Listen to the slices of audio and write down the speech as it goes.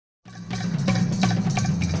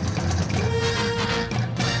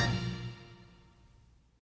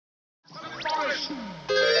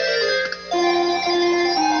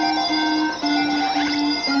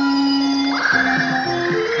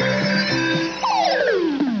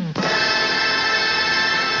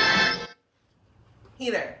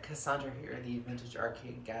Cassandra here, the Vintage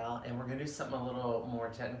Arcade Gal, and we're going to do something a little more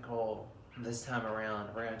technical this time around.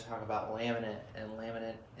 We're going to talk about laminate and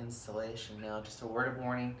laminate installation. Now, just a word of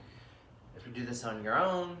warning, if you do this on your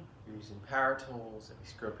own, you're using power tools, if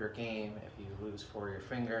you screw up your game, if you lose 4 of your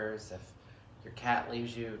fingers, if your cat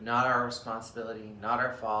leaves you, not our responsibility, not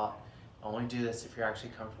our fault. Only do this if you're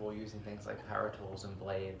actually comfortable using things like power tools and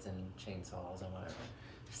blades and chainsaws and whatever.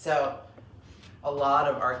 So, a lot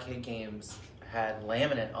of arcade games had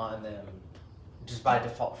laminate on them just by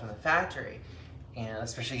default from the factory, and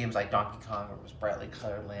especially games like Donkey Kong, where it was brightly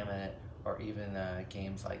colored laminate, or even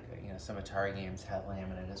games like some Atari games had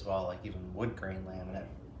laminate as well, like even wood grain laminate.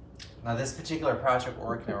 Now this particular project we're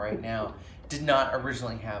working on right now did not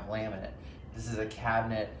originally have laminate. This is a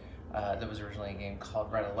cabinet that was originally a game called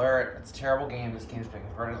Red Alert. It's a terrible game. This game's been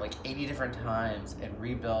converted like 80 different times and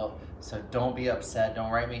rebuilt, so don't be upset. Don't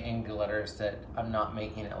write me angry letters that I'm not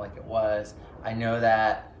making it like it was. I know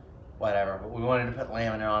that, whatever, but we wanted to put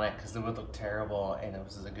laminate on it because it would look terrible and it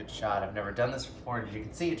was a good shot. I've never done this before, and as you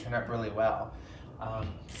can see, it turned out really well.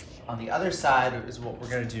 On the other side is what we're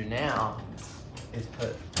going to do now, is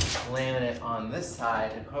put laminate on this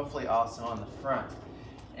side and hopefully also on the front.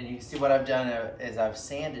 And you can see what I've done is I've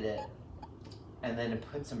sanded it and then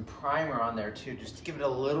put some primer on there too, just to give it a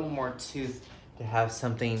little more tooth, to have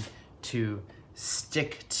something to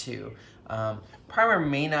stick to. Primer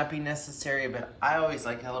may not be necessary, but I always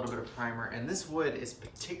like a little bit of primer, and this wood is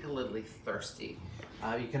particularly thirsty.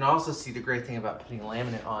 You can also see the great thing about putting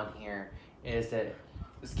laminate on here is that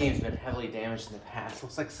this game's been heavily damaged in the past.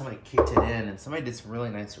 Looks like somebody kicked it in, and somebody did some really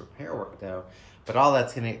nice repair work though, but all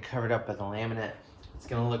that's gonna get covered up by the laminate. It's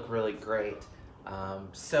gonna look really great.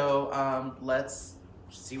 Let's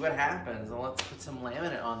see what happens, and let's put some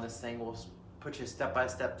laminate on this thing. We'll put you step by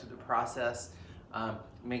step through the process.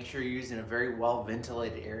 Make sure you're using a very well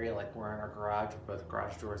ventilated area, like we're in our garage with both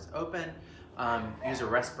garage doors open. Use a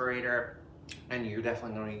respirator, and you're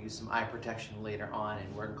definitely going to use some eye protection later on,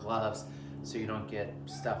 and wear gloves so you don't get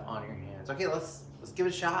stuff on your hands. Okay, let's give it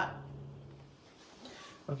a shot.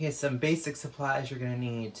 Okay, some basic supplies you're going to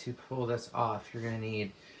need to pull this off. You're going to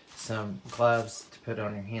need some gloves to put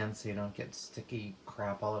on your hands so you don't get sticky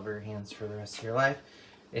crap all over your hands for the rest of your life.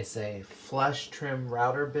 It's a flush trim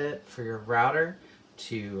router bit for your router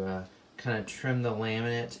to kind of trim the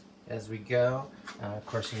laminate as we go. Of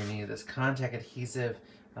course, you're going to need this contact adhesive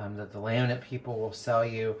that the laminate people will sell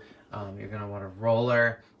you. You're going to want a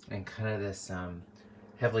roller and kind of this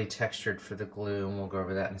heavily textured for the glue, and we'll go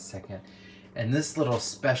over that in a second. And this little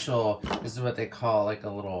special, this is what they call like a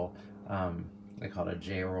little, they call it a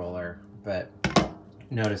J roller, but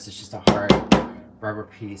notice it's just a hard rubber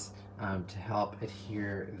piece to help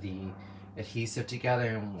adhere the adhesive together,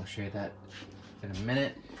 and we'll show you that in a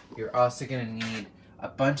minute. You're also going to need a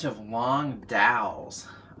bunch of long dowels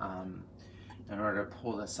in order to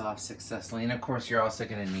pull this off successfully, and of course you're also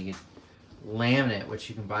going to need laminate, which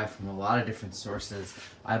you can buy from a lot of different sources.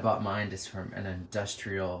 I bought mine just from an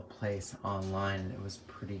industrial place online, and it was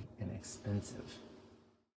pretty inexpensive.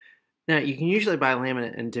 Now, you can usually buy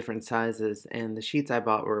laminate in different sizes, and the sheets I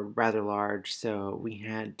bought were rather large, so we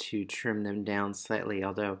had to trim them down slightly,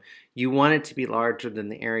 although you want it to be larger than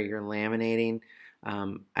the area you're laminating.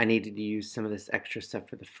 I needed to use some of this extra stuff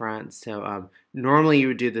for the front, so normally you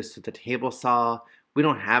would do this with a table saw. We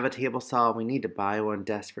don't have a table saw. We need to buy one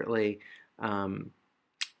desperately.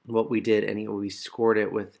 What we did, and we scored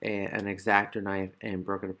it with an X-Acto knife and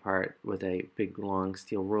broke it apart with a big long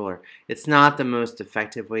steel ruler. It's not the most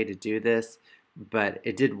effective way to do this, but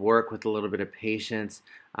it did work with a little bit of patience.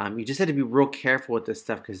 You just had to be real careful with this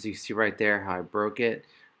stuff, because you see right there how I broke it.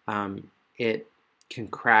 It can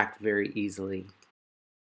crack very easily.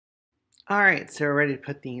 Alright, so we're ready to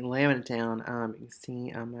put the laminate down. You can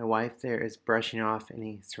see my wife there is brushing off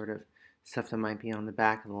any sort of stuff that might be on the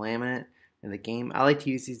back of the laminate in the game. I like to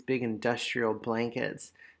use these big industrial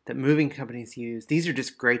blankets that moving companies use. These are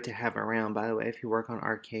just great to have around, by the way, if you work on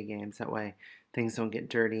arcade games. That way things don't get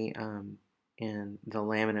dirty and the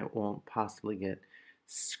laminate won't possibly get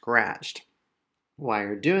scratched while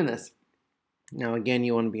you're doing this. Now again,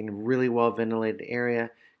 you want to be in a really well ventilated area,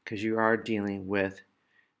 because you are dealing with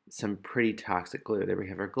some pretty toxic glue. There we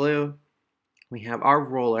have our glue, we have our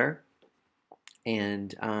roller,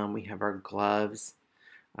 and we have our gloves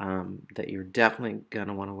that you're definitely going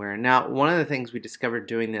to want to wear. Now, one of the things we discovered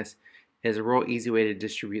doing this is a real easy way to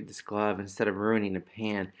distribute this glove instead of ruining a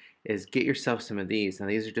pan is get yourself some of these. Now,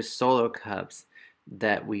 these are just solo cups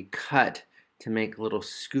that we cut to make little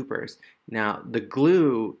scoopers. Now, the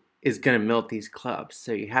glue is going to melt these cups,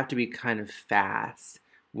 so you have to be kind of fast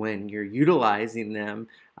when you're utilizing them,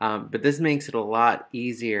 but this makes it a lot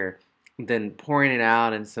easier then pouring it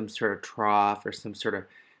out in some sort of trough or some sort of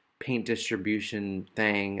paint distribution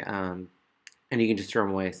thing, and you can just throw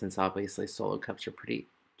them away since obviously solo cups are pretty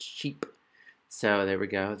cheap. So there we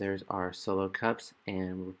go, there's our solo cups,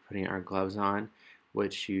 and we're putting our gloves on,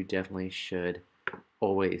 which you definitely should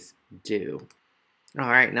always do.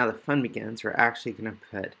 Alright, now the fun begins. We're actually going to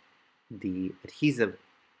put the adhesive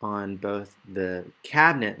on both the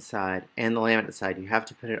cabinet side and the laminate side. You have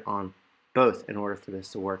to put it on both in order for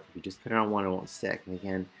this to work. If you just put it on one, it won't stick. And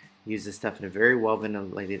again, use this stuff in a very well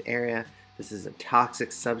ventilated area. This is a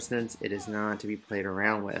toxic substance. It is not to be played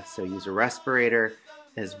around with. So use a respirator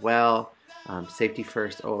as well. Safety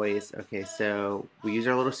first always. Okay, so we use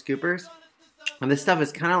our little scoopers. And this stuff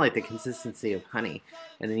is kind of like the consistency of honey.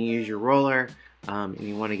 And then you use your roller, and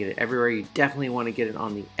you want to get it everywhere. You definitely want to get it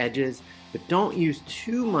on the edges, but don't use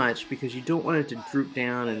too much because you don't want it to droop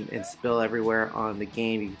down and spill everywhere on the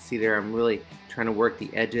game. You can see there I'm really trying to work the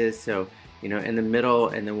edges, so you know, in the middle,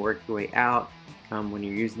 and then work your way out. When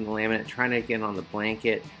you're using the laminate, trying to get on the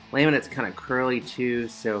blanket. Laminate's kind of curly too,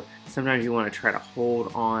 so sometimes you want to try to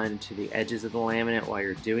hold on to the edges of the laminate while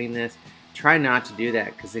you're doing this. Try not to do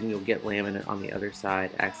that because then you'll get laminate on the other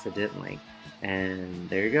side accidentally. And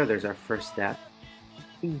there you go, there's our first step.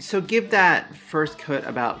 So give that first coat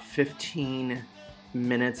about 15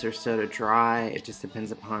 minutes or so to dry. It just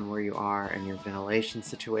depends upon where you are and your ventilation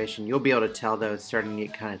situation. You'll be able to tell though it's starting to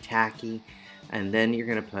get kind of tacky. And then you're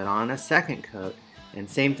going to put on a second coat. And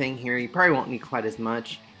same thing here, you probably won't need quite as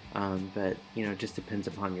much, but you know, it just depends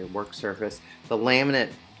upon your work surface. The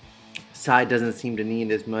laminate side doesn't seem to need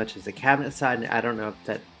as much as the cabinet side, and I don't know if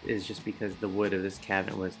that is just because the wood of this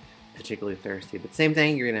cabinet was particularly thirsty. But same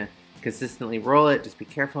thing, you're going to consistently roll it. Just be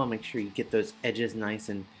careful and make sure you get those edges nice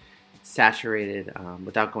and saturated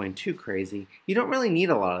without going too crazy. You don't really need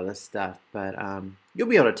a lot of this stuff, but you'll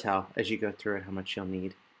be able to tell as you go through it how much you'll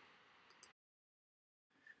need.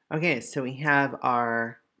 Okay, so we have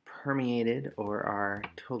our permeated, or our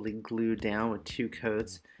totally glued down with 2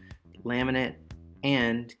 coats, laminate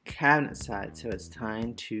and cabinet side. So it's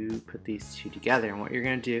time to put these two together. And what you're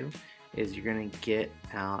going to do is you're going to get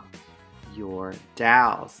out your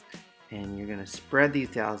dowels. And you're going to spread these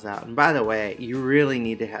dowels out. And by the way, you really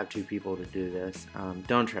need to have 2 people to do this.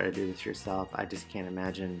 Don't try to do this yourself. I just can't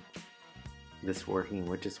imagine this working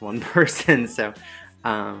with just one person. So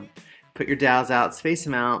put your dowels out, space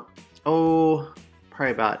them out,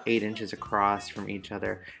 probably about 8 inches across from each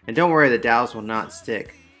other. And don't worry, the dowels will not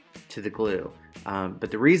stick to the glue.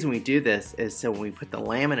 But the reason we do this is so when we put the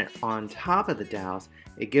laminate on top of the dowels,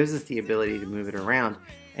 it gives us the ability to move it around.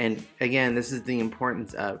 And again, this is the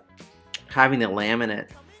importance of having the laminate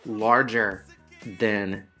larger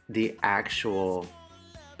than the actual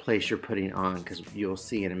place you're putting on, because you'll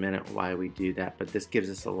see in a minute why we do that. But this gives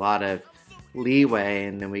us a lot of leeway,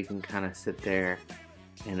 and then we can kind of sit there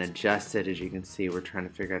and adjust it. As you can see, we're trying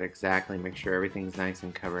to figure out exactly, make sure everything's nice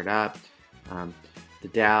and covered up. The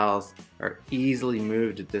dowels are easily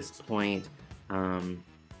moved at this point. You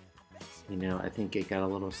know, I think it got a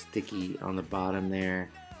little sticky on the bottom there.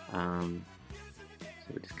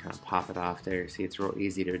 So we just kind of pop it off there. See, it's real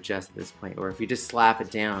easy to adjust at this point. Or if you just slap it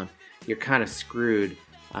down, you're kind of screwed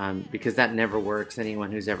because that never works.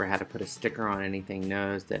 Anyone who's ever had to put a sticker on anything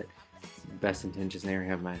knows that best intentions there. I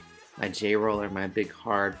have my J roller, my big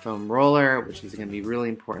hard foam roller, which is going to be really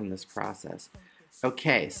important in this process.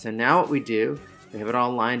 Okay, so now what we do, we have it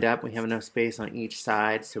all lined up. We have enough space on each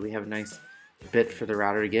side, so we have a nice bit for the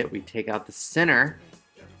router to get. We take out the center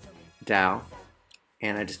dowel,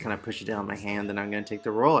 and I just kind of push it down with my hand, and I'm going to take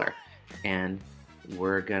the roller, and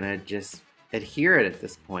we're going to just adhere it at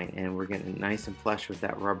this point, and we're getting nice and flush with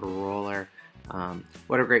that rubber roller.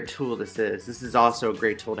 What a great tool this is. This is also a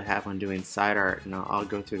great tool to have when doing side art, and I'll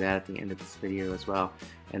go through that at the end of this video as well.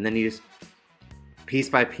 And then you just piece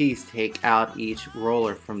by piece take out each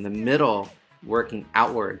roller from the middle, working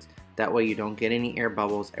outwards. That way you don't get any air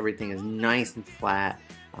bubbles. Everything is nice and flat.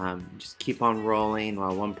 Just keep on rolling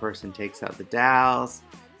while one person takes out the dowels,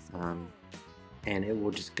 and it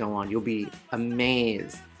will just go on. You'll be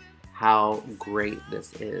amazed how great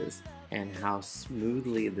this is and how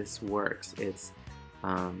smoothly this works. It's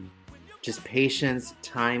just patience,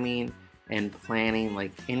 timing, and planning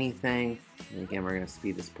like anything. And again, we're going to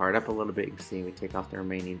speed this part up a little bit. You can see we take off the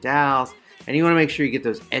remaining dowels, and you want to make sure you get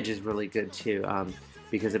those edges really good too,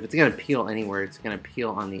 because if it's going to peel anywhere, it's going to peel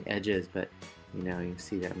on the edges. But you know, you can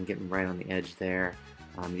see that I'm getting right on the edge there.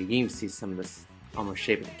 You can even see some of this almost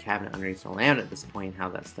shape of the cabinet underneath the laminate at this point, how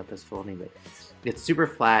that stuff is folding. But it's super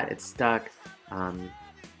flat, it's stuck.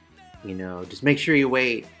 You know, just make sure you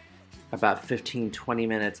wait about 15-20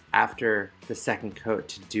 minutes after the second coat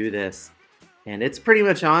to do this, And it's pretty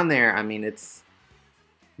much on there. I mean,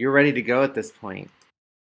 you're ready to go at this point.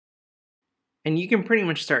 And you can pretty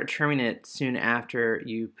much start trimming it soon after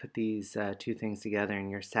you put these two things together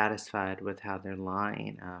and you're satisfied with how they're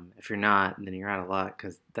lying. If you're not, then you're out of luck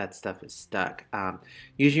because that stuff is stuck.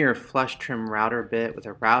 Using your flush trim router bit with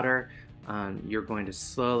a router, you're going to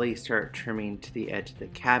slowly start trimming to the edge of the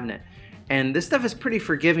cabinet. And this stuff is pretty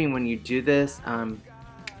forgiving when you do this.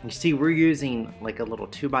 You see, we're using like a little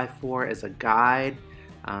 2x4 as a guide.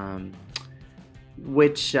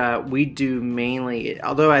 Which we do mainly,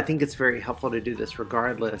 although I think it's very helpful to do this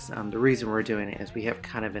regardless. The reason we're doing it is we have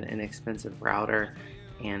kind of an inexpensive router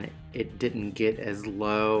and it didn't get as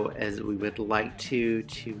low as we would like to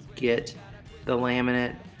get the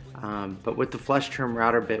laminate. But with the flush trim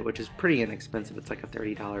router bit, which is pretty inexpensive, it's like a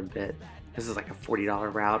 $30 bit. This is like a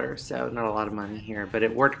 $40 router, so not a lot of money here, but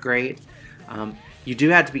it worked great. You do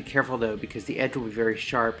have to be careful though, because the edge will be very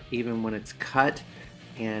sharp even when it's cut,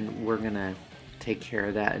 and we're gonna take care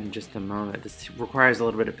of that in just a moment. This requires a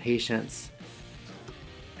little bit of patience.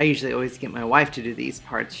 I usually always get my wife to do these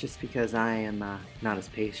parts just because I am not as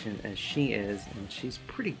patient as she is, and she's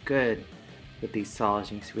pretty good with these saws.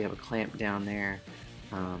 You can see we have a clamp down there,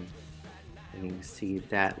 and you can see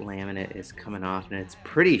that laminate is coming off, and it's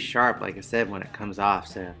pretty sharp, like I said, when it comes off,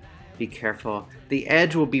 so be careful. The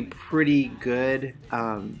edge will be pretty good,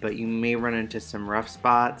 but you may run into some rough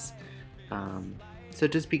spots. So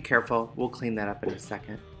just be careful. We'll clean that up in a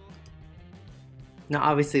second. Now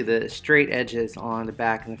obviously the straight edges on the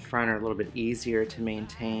back and the front are a little bit easier to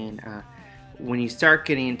maintain. When you start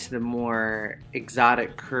getting into the more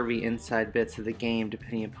exotic curvy inside bits of the game,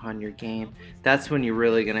 depending upon your game, that's when you're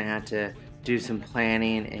really going to have to do some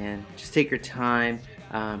planning and just take your time.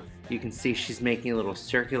 You can see she's making little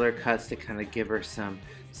circular cuts to kind of give her some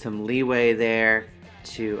leeway there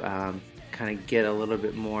to kind of get a little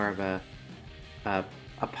bit more of a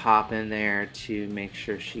pop in there to make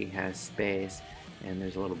sure she has space. And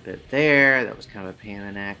there's a little bit there that was kind of a pain in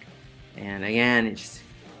the neck. And again,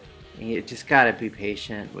 you just gotta be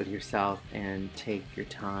patient with yourself and take your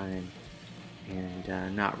time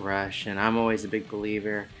and not rush. And I'm always a big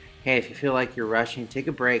believer, hey, if you feel like you're rushing, take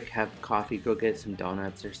a break, have coffee, go get some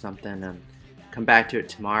donuts or something, and come back to it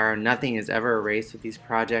tomorrow. Nothing is ever a race with these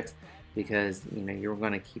projects, because you're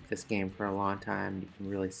going to keep this game for a long time. You can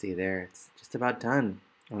really see there it's just about done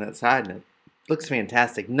on that side, and it looks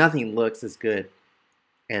fantastic. Nothing looks as good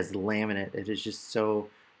as laminate. It is just so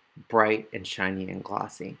bright and shiny and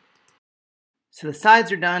glossy. So the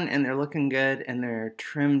sides are done and they're looking good, and they're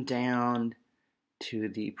trimmed down to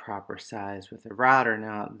the proper size with the router.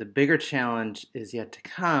 Now the bigger challenge is yet to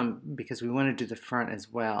come, because we want to do the front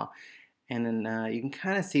as well. And then you can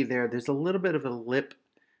kind of see there's a little bit of a lip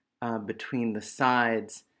between the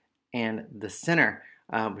sides and the center,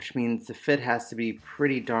 which means the fit has to be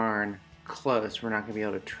pretty darn close. We're not going to be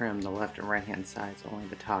able to trim the left and right hand sides, only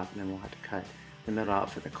the top, and then we'll have to cut the middle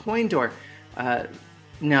out for the coin door.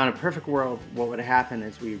 Now in a perfect world, what would happen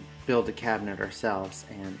is we build the cabinet ourselves,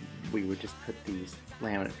 and we would just put these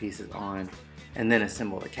laminate pieces on and then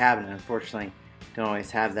assemble the cabinet. Unfortunately, don't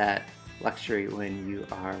always have that luxury when you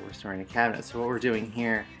are restoring a cabinet. So what we're doing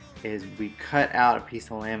here is we cut out a piece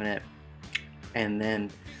of laminate, and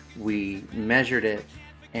then we measured it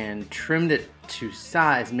and trimmed it to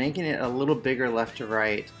size, making it a little bigger left to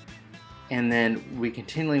right. And then we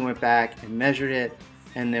continually went back and measured it,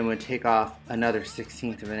 and then would take off another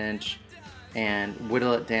 1/16 of an inch and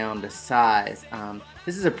whittle it down to size.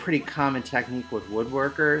 This is a pretty common technique with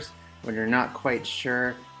woodworkers. When you're not quite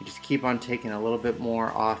sure, you just keep on taking a little bit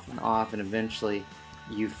more off, and eventually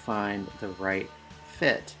you find the right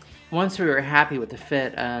fit. Once we were happy with the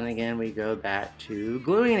fit, and again we go back to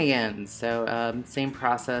gluing again. So same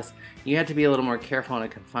process. You have to be a little more careful in a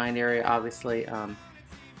confined area, obviously.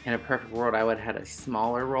 In a perfect world, I would have had a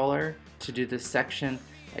smaller roller to do this section.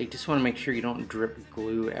 You just want to make sure you don't drip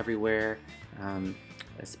glue everywhere,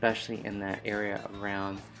 especially in that area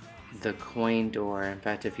around the coin door. In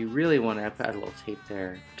fact, if you really want to, I put a little tape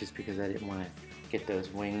there just because I didn't want to get those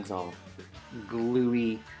wings all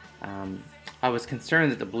gluey. I was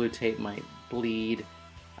concerned that the blue tape might bleed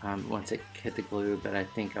once it hit the glue, but I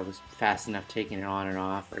think I was fast enough taking it on and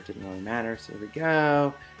off, or it didn't really matter. So here we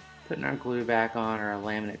go, putting our glue back on, or our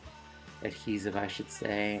laminate adhesive I should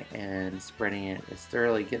say, and spreading it as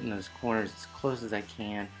thoroughly, getting those corners as close as I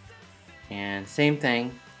can. And same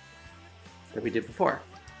thing that we did before.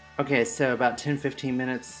 Okay, so about 10-15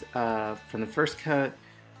 minutes from the first coat,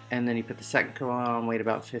 and then you put the second coat on, wait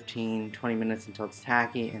about 15-20 minutes until it's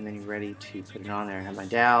tacky, and then you're ready to put it on there. I have my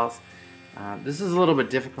dowels. This is a little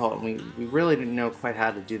bit difficult, and we really didn't know quite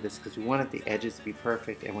how to do this because we wanted the edges to be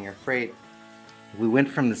perfect, and we were afraid we went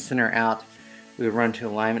from the center out, we would run into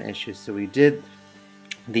alignment issues. So we did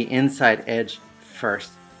the inside edge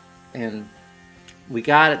first, and we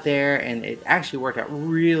got it there, and it actually worked out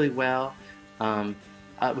really well.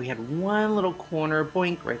 We had one little corner,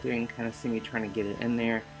 boink, right there. You can kind of see me trying to get it in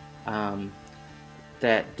there.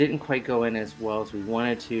 That didn't quite go in as well as we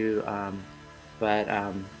wanted to,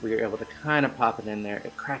 but we were able to kind of pop it in there.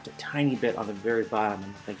 It cracked a tiny bit on the very bottom. I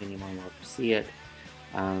don't think anyone will ever see it,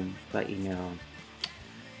 but you know,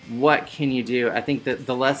 what can you do? I think that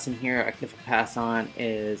the lesson here I could pass on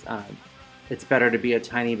is it's better to be a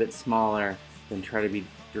tiny bit smaller than try to be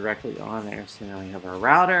directly on there. So now we have our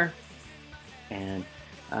router, and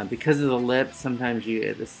because of the lip, sometimes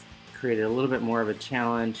this created a little bit more of a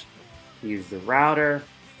challenge to use the router.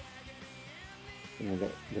 You know,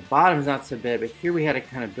 the bottom is not so bad, but here we had to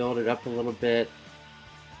kind of build it up a little bit.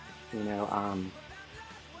 You know,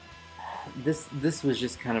 this was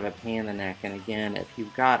just kind of a pain in the neck. And again, if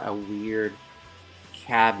you've got a weird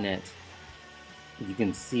cabinet, you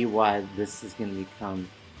can see why this is going to become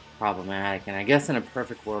problematic. And I guess in a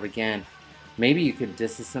perfect world, again, maybe you could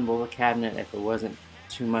disassemble the cabinet if it wasn't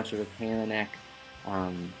too much of a pain in the neck.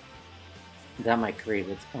 That might create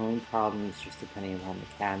its own problems just depending on the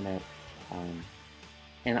cabinet.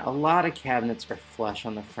 And a lot of cabinets are flush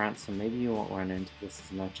on the front, so maybe you won't run into this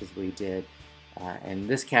as much as we did. And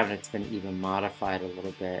this cabinet's been even modified a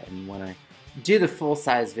little bit. And when I do the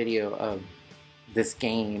full-size video of this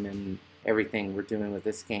game and everything we're doing with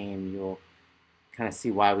this game, you'll kind of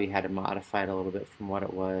see why we had to modify it a little bit from what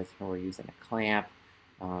it was. And we're using a clamp.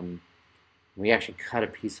 We actually cut a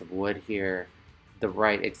piece of wood here, the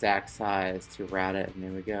right exact size to route it, and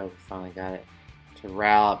there we go. We finally got it to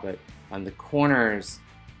route, but on the corners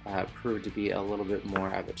proved to be a little bit more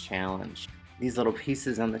of a challenge. These little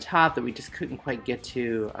pieces on the top that we just couldn't quite get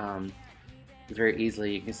to very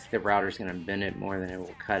easily, you can see the router's going to bend it more than it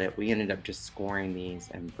will cut it. We ended up just scoring these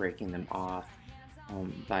and breaking them off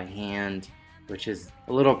by hand, which is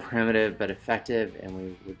a little primitive but effective, and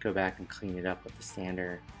we would go back and clean it up with the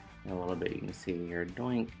sander in a little bit. You can see here,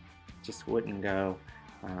 doink, just wouldn't go.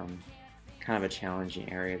 Kind of a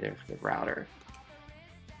challenging area there for the router.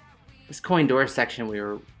 This coin door section we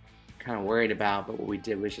were kind of worried about, but what we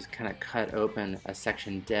did was just kind of cut open a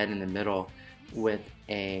section dead in the middle with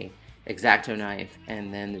a X-Acto knife,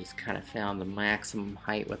 and then just kind of found the maximum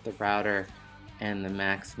height with the router and the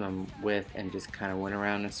maximum width, and just kind of went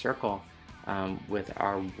around in a circle with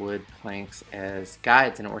our wood planks as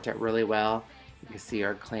guides, and it worked out really well. You can see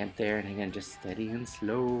our clamp there, and again, just steady and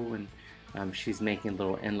slow, and she's making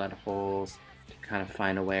little inlet holes to kind of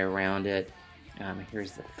find a way around it.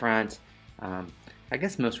 Here's the front. I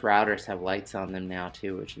guess most routers have lights on them now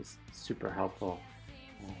too, which is super helpful.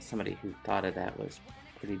 Somebody who thought of that was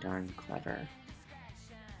pretty darn clever.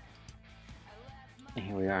 And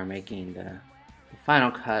here we are making the final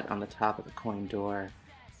cut on the top of the coin door.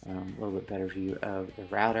 A little bit better view of the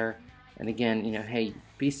router. And again, you know, hey,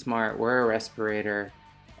 be smart. Wear a respirator.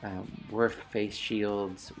 Wear face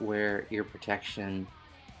shields. Wear ear protection.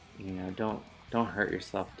 You know, don't hurt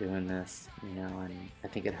yourself doing this. You know, and I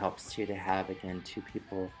think it helps too to have, again, two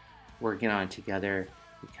people working on it together.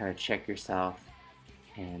 You kind of check yourself,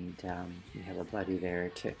 and you have a buddy there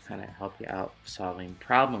to kind of help you out solving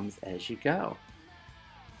problems as you go.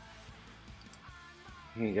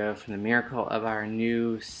 Here you go, from the miracle of our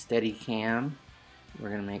new Steadicam. We're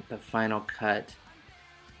going to make the final cut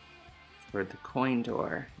for the coin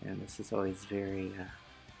door, and this is always very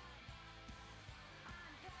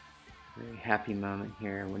happy moment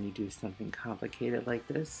here when you do something complicated like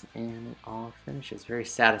this and it all finishes. Very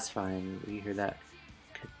satisfying. You hear that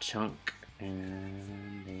ka-chunk,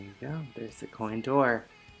 and there you go. There's the coin door.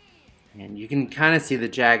 And you can kind of see the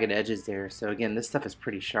jagged edges there. So again, this stuff is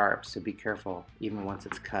pretty sharp, so be careful even once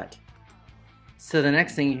it's cut. So the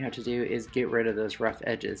next thing you have to do is get rid of those rough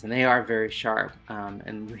edges, and they are very sharp.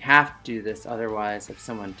 And you have to do this, otherwise if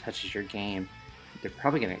someone touches your game, they're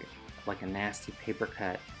probably going to get like a nasty paper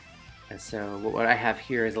cut. And so what I have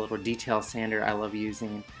here is a little detail sander I love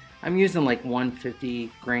using. I'm using like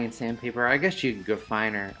 150 grain sandpaper. I guess you could go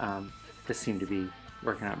finer. This seemed to be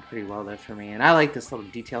working out pretty well there for me. And I like this little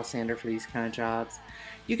detail sander for these kind of jobs.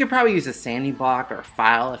 You could probably use a sanding block or a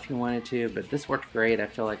file if you wanted to, but this worked great. I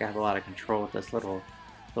feel like I have a lot of control with this little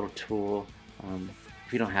tool.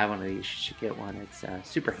 If you don't have one of these, you should get one. It's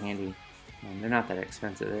super handy. They're not that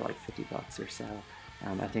expensive. They're like 50 bucks or so.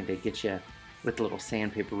 I think they get you with little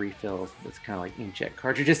sandpaper refills. It's kind of like inkjet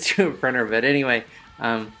cartridges to a printer. But anyway,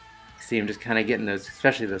 see, I'm just kind of getting those,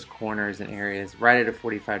 especially those corners and areas, right at a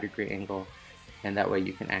 45-degree angle. And that way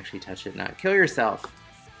you can actually touch it and not kill yourself.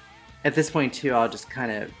 At this point too, I'll just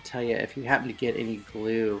kind of tell you, if you happen to get any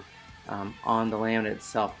glue on the laminate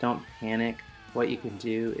itself, don't panic. What you can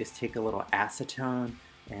do is take a little acetone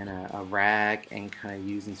and a rag and kind of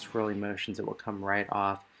using swirly motions, it will come right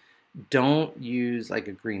off. Don't use like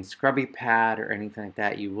a green scrubby pad or anything like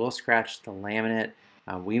that. You will scratch the laminate.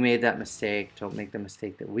 We made that mistake. Don't make the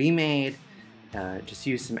mistake that we made. Just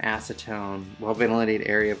use some acetone, well ventilated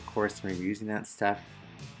area of course when you're using that stuff,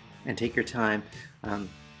 and take your time.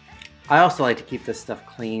 I also like to keep this stuff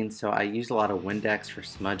clean, so I use a lot of Windex for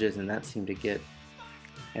smudges, and that seemed to get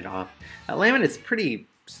it off. Laminate's pretty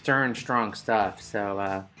stern, strong stuff,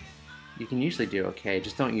 so you can usually do okay.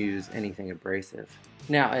 Just don't use anything abrasive.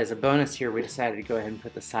 Now, as a bonus here, we decided to go ahead and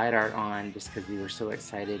put the side art on just because we were so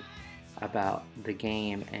excited about the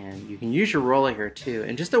game, and you can use your roller here too.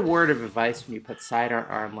 And just a word of advice: when you put side art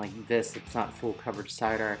on like this, it's not full coverage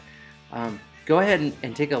side art, go ahead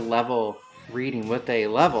and take a level reading with a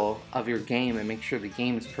level of your game and make sure the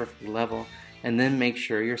game is perfectly level, and then make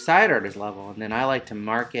sure your side art is level. And then I like to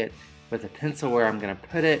mark it with a pencil where I'm going to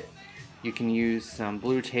put it. You can use some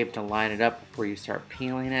blue tape to line it up before you start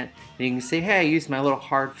peeling it. And you can say, hey, I used my little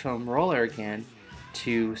hard film roller again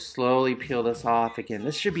to slowly peel this off again.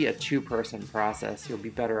 This should be a two-person process. You'll be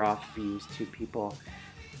better off if you use two people.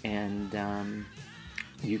 And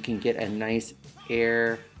you can get a nice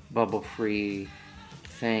air bubble-free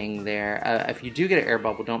thing there. If you do get an air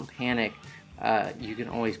bubble, don't panic. You can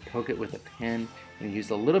always poke it with a pen and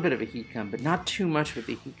use a little bit of a heat gun, but not too much with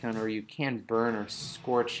the heat gun, or you can burn or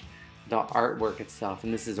scorch the artwork itself.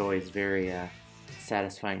 And this is always very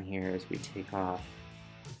satisfying here as we take off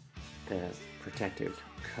the protective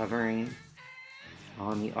covering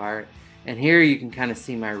on the art. And here you can kind of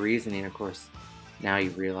see my reasoning. Of course, now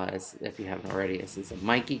you realize, if you haven't already, this is a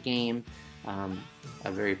Mikey game.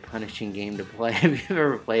 A very punishing game to play if you've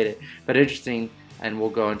ever played it, but interesting, and we'll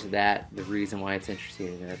go into that, the reason why it's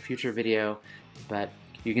interesting, in a future video. But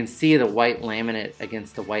you can see the white laminate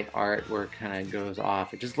against the white art where it kind of goes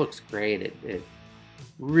off. It just looks great. It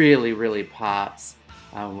really, really pops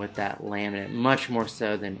with that laminate, much more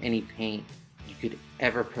so than any paint you could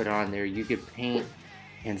ever put on there. You could paint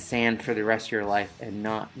and sand for the rest of your life and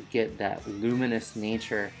not get that luminous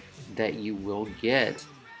nature that you will get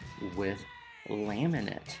with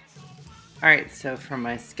laminate. Alright, so from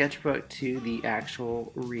my sketchbook to the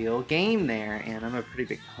actual real game there, and I'm a pretty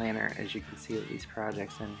big planner, as you can see with these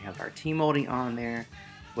projects. And we have our T-molding on there,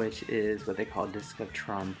 which is what they call Disc of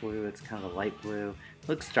Tron Blue. It's kind of a light blue.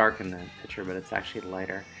 Looks dark in the picture, but it's actually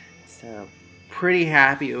lighter. So pretty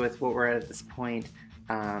happy with what we're at this point.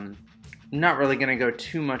 Not really going to go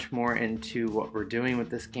too much more into what we're doing with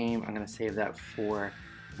this game. I'm going to save that for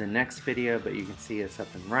the next video, but you can see it's up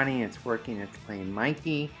and running, it's working, it's playing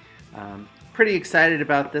Mikey. Pretty excited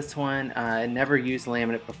about this one. I never used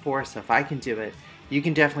laminate before, so if I can do it, you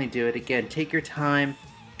can definitely do it. Again, take your time,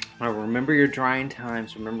 remember your drying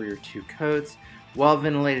times, remember your 2 coats, well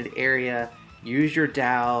ventilated area, use your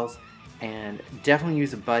dowels, and definitely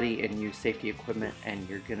use a buddy and use safety equipment, and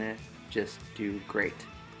you're gonna just do great.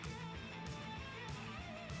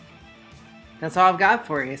 That's all I've got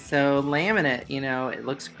for you. So laminate, you know, it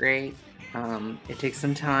looks great. It takes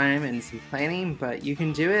some time and some planning, but you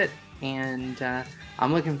can do it. And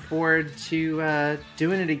I'm looking forward to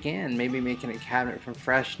doing it again. Maybe making a cabinet from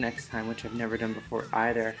fresh next time, which I've never done before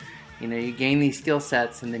either. You know, you gain these skill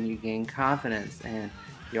sets and then you gain confidence. And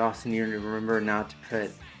you also need to remember not to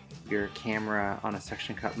put your camera on a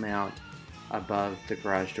suction cup mount above the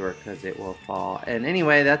garage door because it will fall. And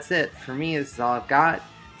anyway, that's it. For me, this is all I've got.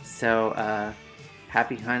 So,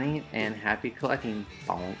 happy hunting and happy collecting.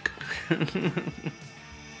 Bonk.